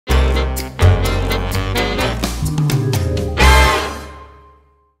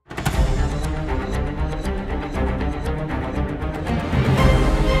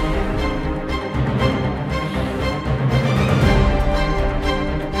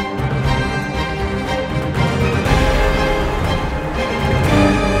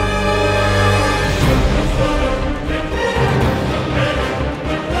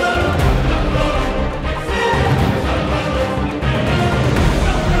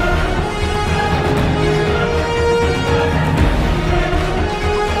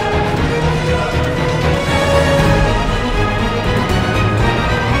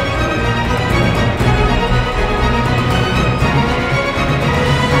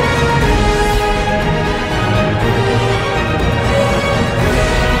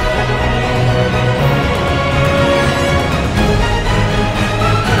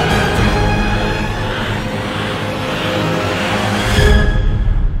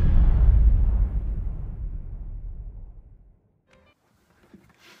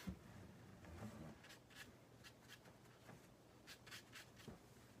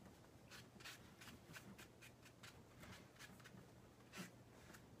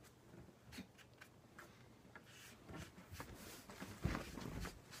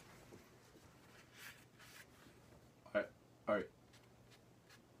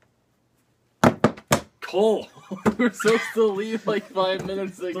Cole! We were supposed to leave like 5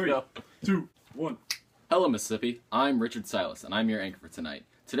 minutes ago. 3, 2, 1. Hello, Mississippi. I'm Richard Silas, and I'm your anchor for tonight.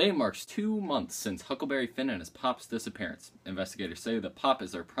 Today marks 2 months since Huckleberry Finn and his Pop's disappearance. Investigators say that Pop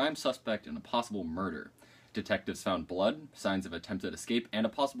is their prime suspect in a possible murder. Detectives found blood, signs of attempted escape, and a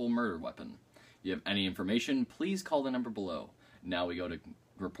possible murder weapon. If you have any information, please call the number below. Now we go to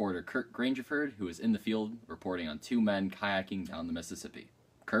reporter Kurt Grangerford, who is in the field reporting on 2 men kayaking down the Mississippi.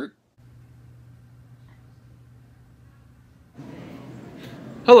 Kurt?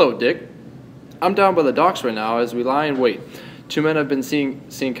 Hello, Dick. I'm down by the docks right now as we lie in wait. 2 men have been seen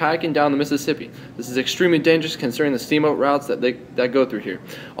kayaking down the Mississippi. This is extremely dangerous considering the steamboat routes that go through here.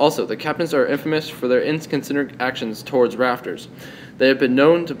 Also, the captains are infamous for their inconsiderate actions towards rafters. They have been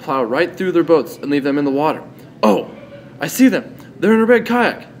known to plow right through their boats and leave them in the water. Oh, I see them. They're in a red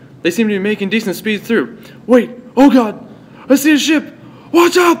kayak. They seem to be making decent speed through. Wait, oh God, I see a ship.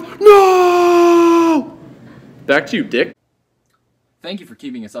 Watch out, no! Back to you, Dick. Thank you for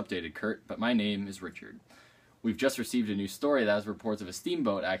keeping us updated, Kurt, but my name is Richard. We've just received a new story that has reports of a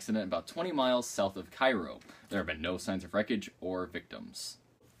steamboat accident about 20 miles south of Cairo. There have been no signs of wreckage or victims.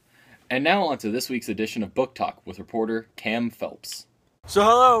 And now on to this week's edition of Book Talk with reporter Cam Phelps. So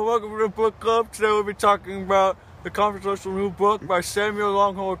hello, welcome to the book club. Today we'll be talking about the controversial new book by Samuel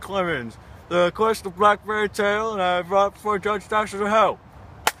Longhorn Clemens, The Quest of Blackberry Tale, and I brought before Judge Dashes of Hell.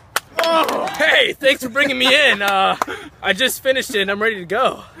 Oh, hey, thanks for bringing me in. I just finished it and I'm ready to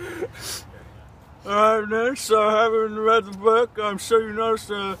go. Alright then, so having read the book, I'm sure you noticed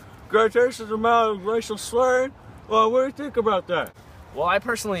a gratuitous amount of racial slurring. Well, what do you think about that? Well, I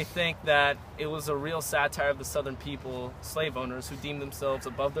personally think that it was a real satire of the Southern people, slave owners, who deemed themselves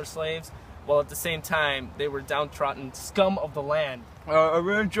above their slaves, while at the same time they were downtrodden scum of the land. I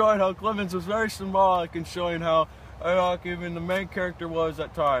really enjoyed how Clemens was very symbolic in showing how ironic even the main character was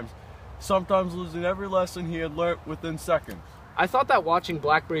at times, sometimes losing every lesson he had learnt within seconds. I thought that watching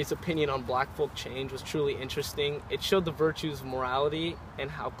Blackberry's opinion on black folk change was truly interesting. It showed the virtues of morality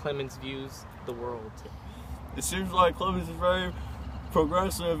and how Clemens views the world. It seems like Clemens is very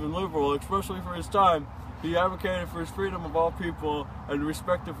progressive and liberal, especially for his time. He advocated for his freedom of all people and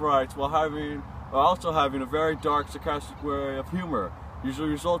respective rights while also having a very dark, sarcastic way of humor, usually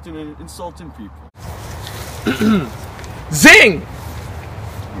resulting in insulting people. Zing!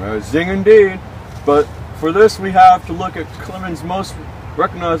 Zing indeed, but for this we have to look at Clemens' most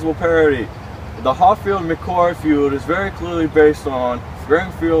recognizable parody. The Hoffield-McCoy feud is very clearly based on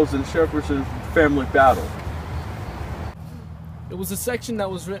Grangfield's and Shepperton's family battle. It was a section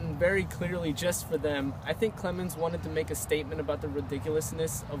that was written very clearly just for them. I think Clemens wanted to make a statement about the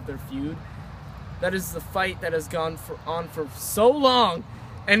ridiculousness of their feud. That is the fight that has gone on for so long,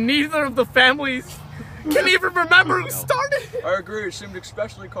 and neither of the families can even remember who started it. I agree. It seemed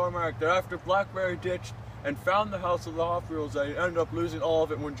especially Cormac that after Blackberry ditched and found the house of the Hoffields, they ended up losing all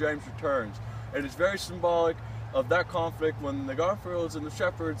of it when James returns. It is very symbolic of that conflict when the Garfields and the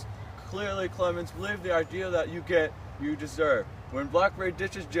Shepherds, clearly Clemens believed the idea that you get, you deserve. When Blackberry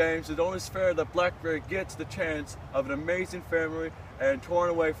ditches James, it's only fair that Blackberry gets the chance of an amazing family and torn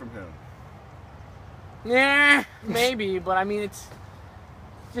away from him. Yeah, maybe, but I mean, it's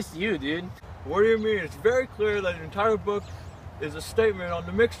just you, dude. What do you mean? It's very clear that the entire book is a statement on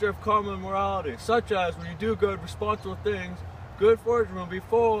the mixture of karma and morality, such as when you do good, responsible things, good fortune will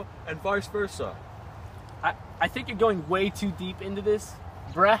befall, and vice versa. I think you're going way too deep into this,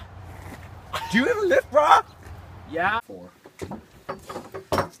 bruh. Do you even live, bruh? Yeah. 4.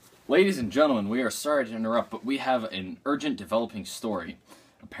 Ladies and gentlemen, we are sorry to interrupt, but we have an urgent developing story.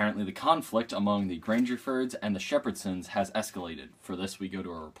 Apparently the conflict among the Grangerfords and the Shepherdsons has escalated. For this, we go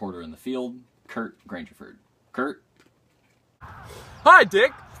to our reporter in the field, Kurt Grangerford. Kurt? Hi,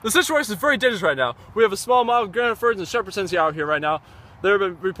 Dick. The situation is very dangerous right now. We have a small mob of Grangerfords and Shepherdsons out here right now. There have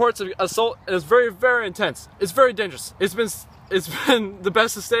been reports of assault, and it's very, very intense. It's very dangerous. It's been the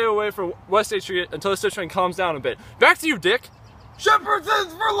best to stay away from West 8th Street until the situation calms down a bit. Back to you, Dick.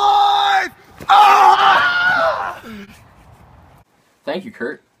 Shepherdsons for life! Ah! Thank you,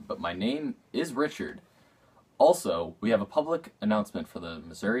 Kurt, but my name is Richard. Also, we have a public announcement for the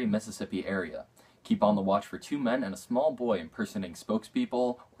Missouri-Mississippi area. Keep on the watch for 2 men and a small boy impersonating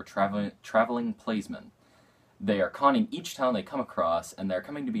spokespeople or traveling playsmen. They are conning each town they come across, and they are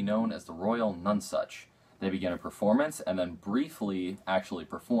coming to be known as the Royal Nonsuch. They begin a performance, and then briefly actually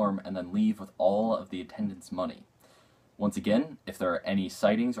perform, and then leave with all of the attendants' money. Once again, if there are any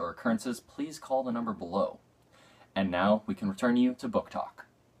sightings or occurrences, please call the number below. And now, we can return you to Book Talk.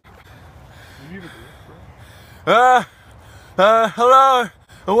 Hello,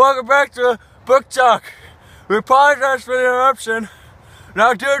 and welcome back to Book Talk. We apologize for the interruption.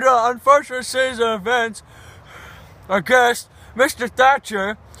 Now, due to unfortunate series of events, our guest, Mr.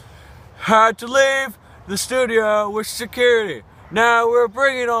 Thatcher, had to leave the studio with security. Now we're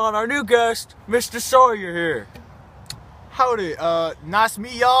bringing on our new guest, Mr. Sawyer here. Howdy, nice to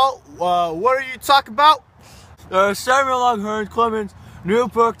meet y'all. What are you talking about? Samuel Longhorn Clemens' new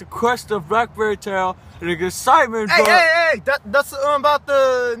book, The Quest of Blackberry Tale, and an excitement book. Hey, that's about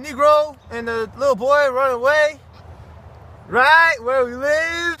the Negro and the little boy running away? Right, where we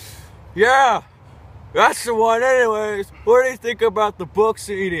live? Yeah, that's the one. Anyways, what do you think about the book's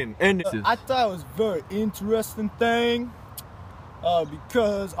eating? And I thought it was a very interesting thing.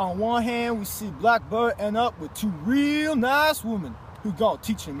 Because on one hand, we see Blackberry end up with two real nice women who gonna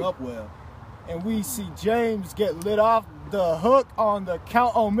teach him up well. And we see James get lit off the hook on the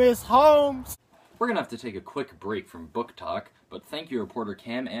Count on Miss Holmes. We're gonna have to take a quick break from book talk, but thank you reporter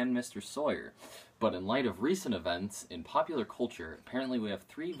Cam and Mr. Sawyer. But in light of recent events in popular culture, apparently we have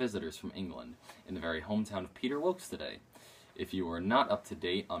 3 visitors from England in the very hometown of Peter Wilkes today. If you were not up to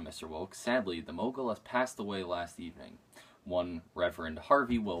date on Mr. Wilkes, sadly the mogul has passed away last evening. One Reverend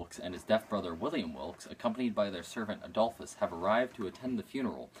Harvey Wilkes and his deaf brother William Wilkes, accompanied by their servant Adolphus, have arrived to attend the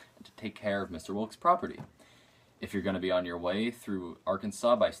funeral and to take care of Mr. Wilkes' property. If you're going to be on your way through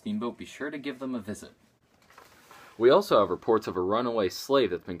Arkansas by steamboat, be sure to give them a visit. We also have reports of a runaway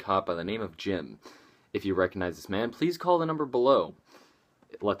slave that's been caught by the name of Jim. If you recognize this man, please call the number below.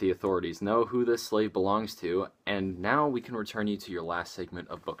 Let the authorities know who this slave belongs to, and now we can return you to your last segment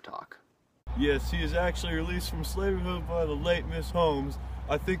of Book Talk. yes, he is actually released from slavery by the late Miss Holmes.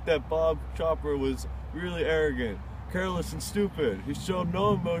 I think that Bob Chopper was really arrogant, careless, and stupid. He showed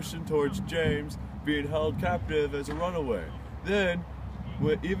no emotion towards James being held captive as a runaway. Then,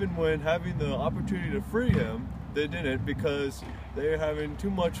 even when having the opportunity to free him, they didn't because they were having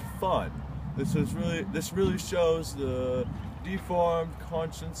too much fun. This really shows the deformed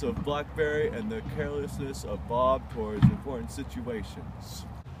conscience of Blackberry and the carelessness of Bob towards important situations.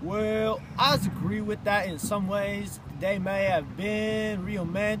 Well, I agree with that in some ways. They may have been real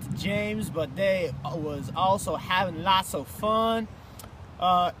men to James, but they was also having lots of fun.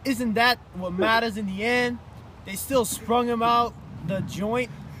 Isn't that what matters in the end? They still sprung him out the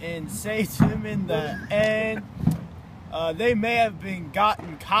joint and saved him in the end. They may have been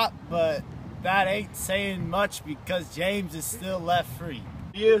gotten caught, but that ain't saying much because James is still left free.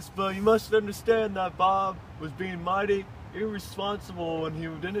 Yes, but you must understand that Bob was being mighty irresponsible when he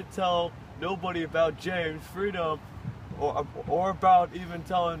didn't tell nobody about James' freedom or about even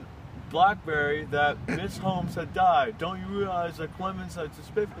telling Blackberry that Miss Holmes had died. Don't you realize that Clemens had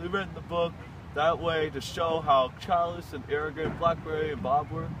specifically written the book that way to show how childish and arrogant Blackberry and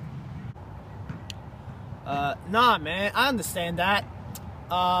Bob were? Nah, man, I understand that.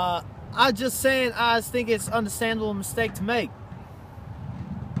 I'm just saying I think it's an understandable mistake to make.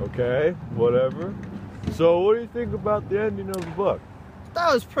 Okay, whatever. So what do you think about the ending of the book?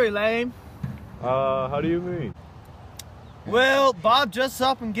 That was pretty lame. How do you mean? Well, Bob dresses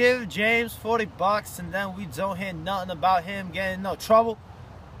up and gives James $40 and then we don't hear nothing about him getting in no trouble.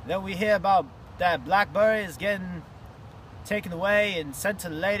 Then we hear about that Blackberry is getting taken away and sent to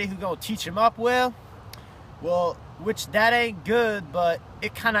the lady who gonna teach him up well. Well, which that ain't good, but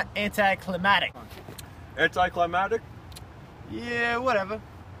it kinda anticlimactic. Anticlimactic? Yeah, whatever.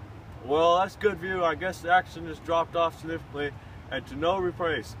 Well, that's good view. I guess the action just dropped off significantly and to no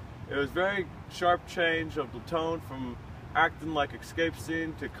replace. It was very sharp change of the tone from acting like escape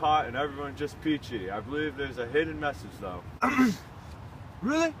scene to caught and everyone just peachy. I believe there's a hidden message though.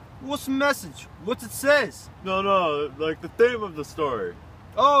 Really? What's the message? What's it says? No, like the theme of the story.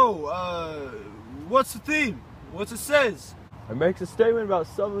 Oh, what's the theme? What's it says? It makes a statement about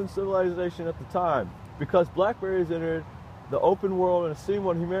Southern civilization at the time. Because Blackberry's entered the open world and seen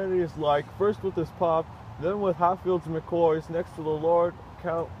what humanity is like, first with his pop, then with Hatfields and McCoys, next to the Lord,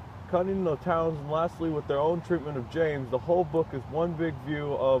 cunning the towns, and lastly with their own treatment of James. The whole book is one big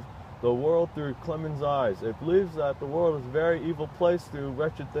view of the world through Clemens' eyes. It believes that the world is a very evil place through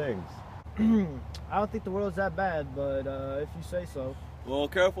wretched things. I don't think the world's that bad, but if you say so. Well,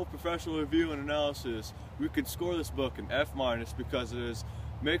 careful professional review and analysis, we could score this book an F- because it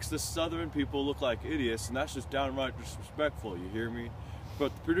makes the Southern people look like idiots, and that's just downright disrespectful, you hear me?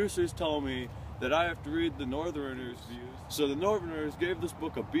 But the producers told me that I have to read the Northerners' views. So the Northerners gave this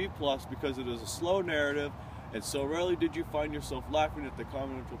book a B+ because it is a slow narrative, and so rarely did you find yourself laughing at the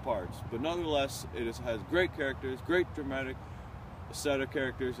comical parts. But nonetheless, has great characters, great dramatic set of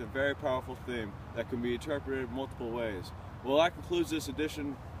characters, and very powerful theme that can be interpreted multiple ways. Well, that concludes this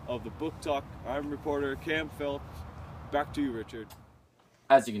edition of the Book Talk. I'm reporter Cam Phillips. Back to you, Richard.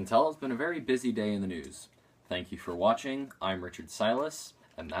 As you can tell, it's been a very busy day in the news. Thank you for watching. I'm Richard Silas,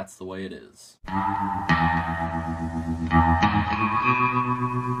 and that's the way it is.